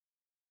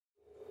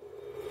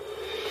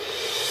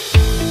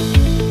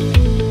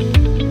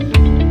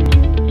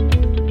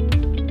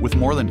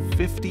more than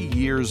 50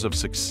 years of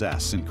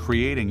success in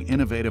creating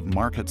innovative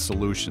market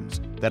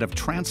solutions that have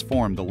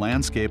transformed the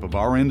landscape of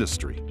our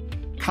industry,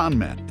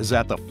 ConMet is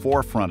at the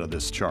forefront of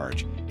this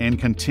charge and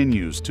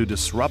continues to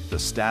disrupt the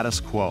status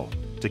quo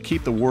to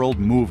keep the world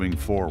moving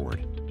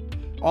forward.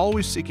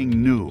 Always seeking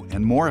new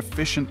and more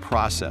efficient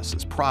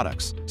processes,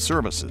 products,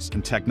 services,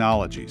 and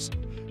technologies,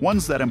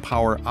 ones that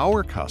empower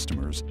our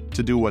customers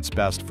to do what's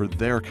best for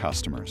their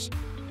customers.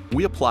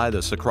 We apply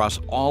this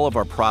across all of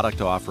our product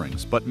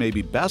offerings, but may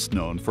be best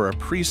known for our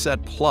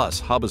PreSet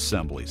Plus hub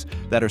assemblies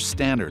that are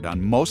standard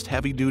on most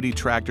heavy-duty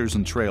tractors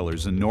and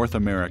trailers in North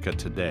America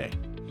today.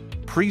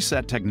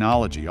 PreSet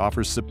technology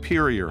offers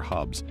superior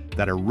hubs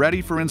that are ready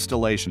for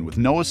installation with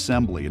no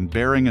assembly and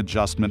bearing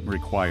adjustment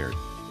required,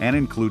 and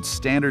includes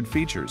standard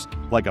features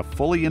like a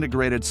fully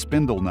integrated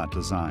spindle nut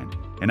design,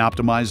 an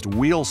optimized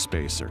wheel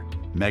spacer,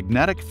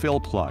 magnetic fill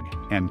plug,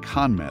 and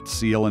ConMet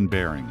seal and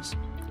bearings.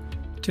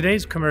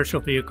 Today's commercial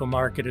vehicle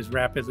market is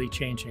rapidly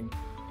changing.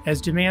 As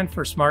demand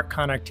for smart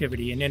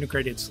connectivity and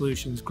integrated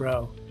solutions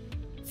grow,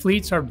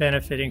 fleets are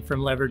benefiting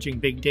from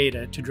leveraging big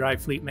data to drive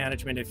fleet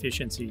management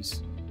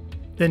efficiencies.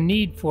 The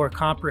need for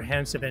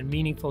comprehensive and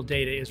meaningful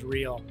data is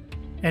real,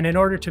 and in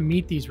order to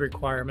meet these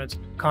requirements,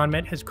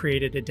 ConMet has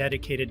created a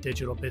dedicated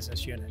digital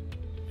business unit.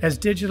 As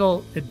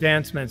digital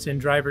advancements in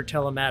driver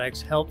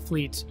telematics help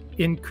fleets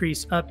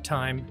increase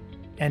uptime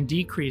and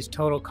decrease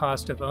total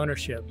cost of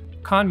ownership,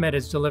 ConMet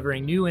is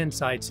delivering new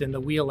insights in the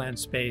wheel end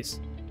space,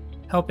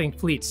 helping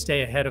fleets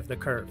stay ahead of the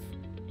curve.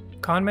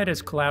 ConMet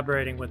is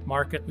collaborating with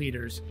market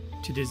leaders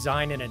to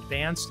design an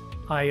advanced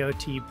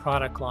IoT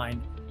product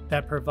line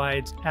that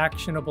provides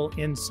actionable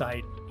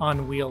insight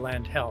on wheel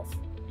end health.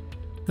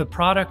 The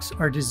products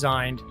are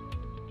designed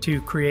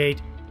to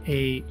create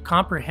a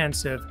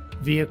comprehensive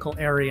vehicle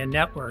area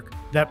network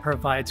that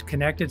provides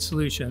connected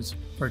solutions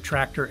for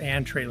tractor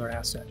and trailer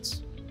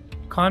assets.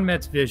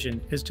 ConMet's vision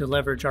is to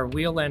leverage our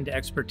wheel end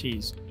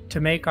expertise to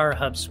make our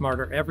hubs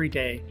smarter every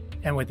day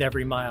and with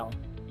every mile,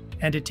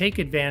 and to take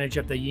advantage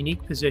of the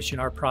unique position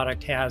our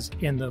product has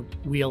in the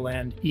wheel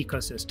end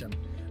ecosystem,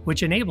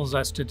 which enables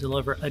us to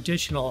deliver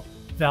additional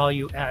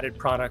value-added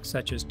products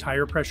such as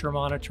tire pressure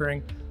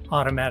monitoring,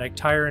 automatic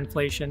tire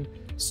inflation,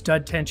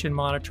 stud tension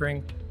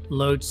monitoring,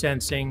 load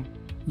sensing,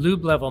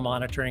 lube level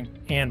monitoring,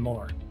 and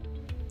more.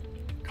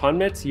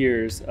 ConMet's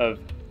years of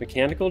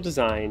mechanical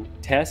design,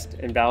 test,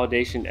 and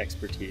validation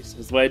expertise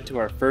has led to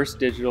our first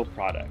digital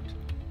product,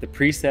 the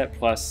PreSet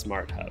Plus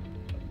SmartHub.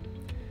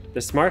 The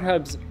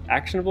SmartHub's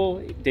actionable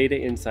data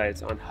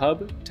insights on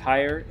hub,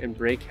 tire, and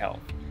brake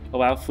health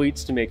allow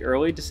fleets to make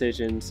early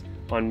decisions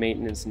on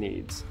maintenance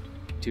needs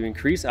to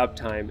increase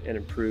uptime and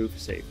improve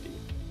safety.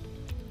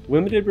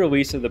 Limited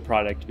release of the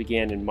product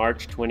began in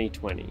March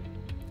 2020.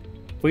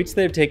 Fleets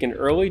that have taken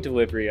early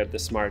delivery of the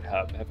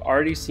SmartHub have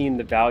already seen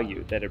the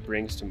value that it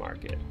brings to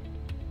market.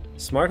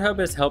 SmartHub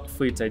has helped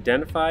fleets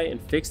identify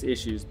and fix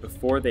issues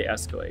before they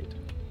escalate.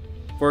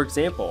 For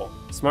example,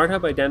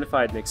 SmartHub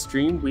identified an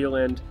extreme wheel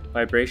end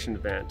vibration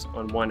event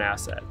on one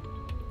asset.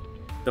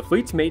 The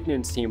fleet's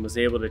maintenance team was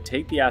able to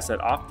take the asset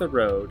off the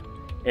road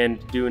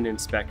and do an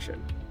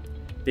inspection.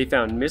 They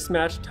found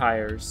mismatched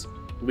tires,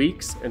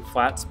 leaks, and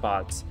flat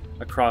spots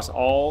across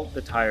all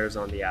the tires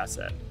on the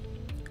asset.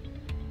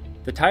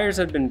 The tires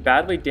had been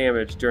badly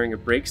damaged during a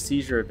brake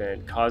seizure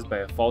event caused by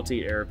a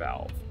faulty air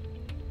valve.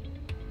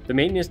 The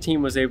maintenance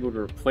team was able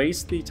to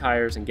replace the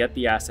tires and get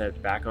the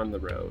asset back on the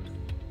road.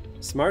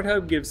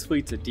 SmartHub gives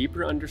fleets a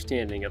deeper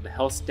understanding of the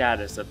health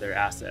status of their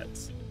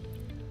assets.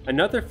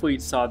 Another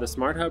fleet saw the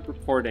SmartHub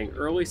reporting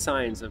early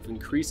signs of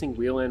increasing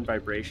wheel end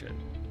vibration.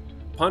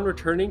 Upon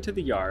returning to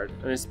the yard,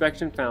 an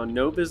inspection found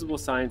no visible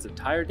signs of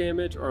tire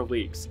damage or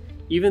leaks,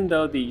 even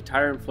though the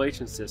tire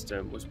inflation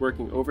system was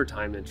working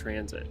overtime in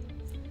transit.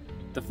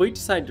 The fleet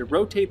decided to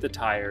rotate the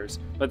tires,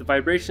 but the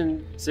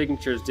vibration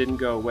signatures didn't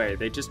go away,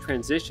 they just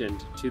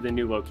transitioned to the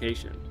new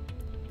location.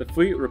 The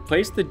fleet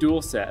replaced the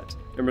dual set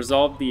and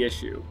resolved the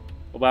issue,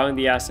 allowing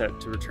the asset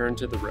to return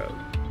to the road.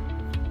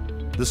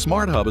 The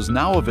SmartHub is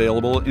now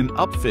available in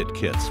upfit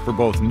kits for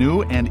both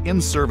new and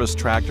in-service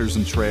tractors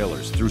and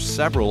trailers through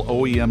several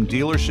OEM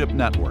dealership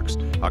networks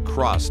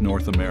across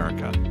North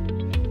America.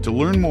 To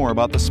learn more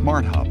about the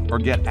SmartHub or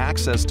get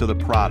access to the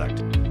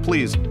product,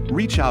 please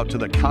reach out to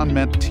the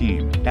ConMet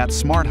team at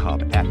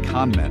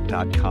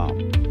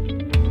smarthub@conmet.com.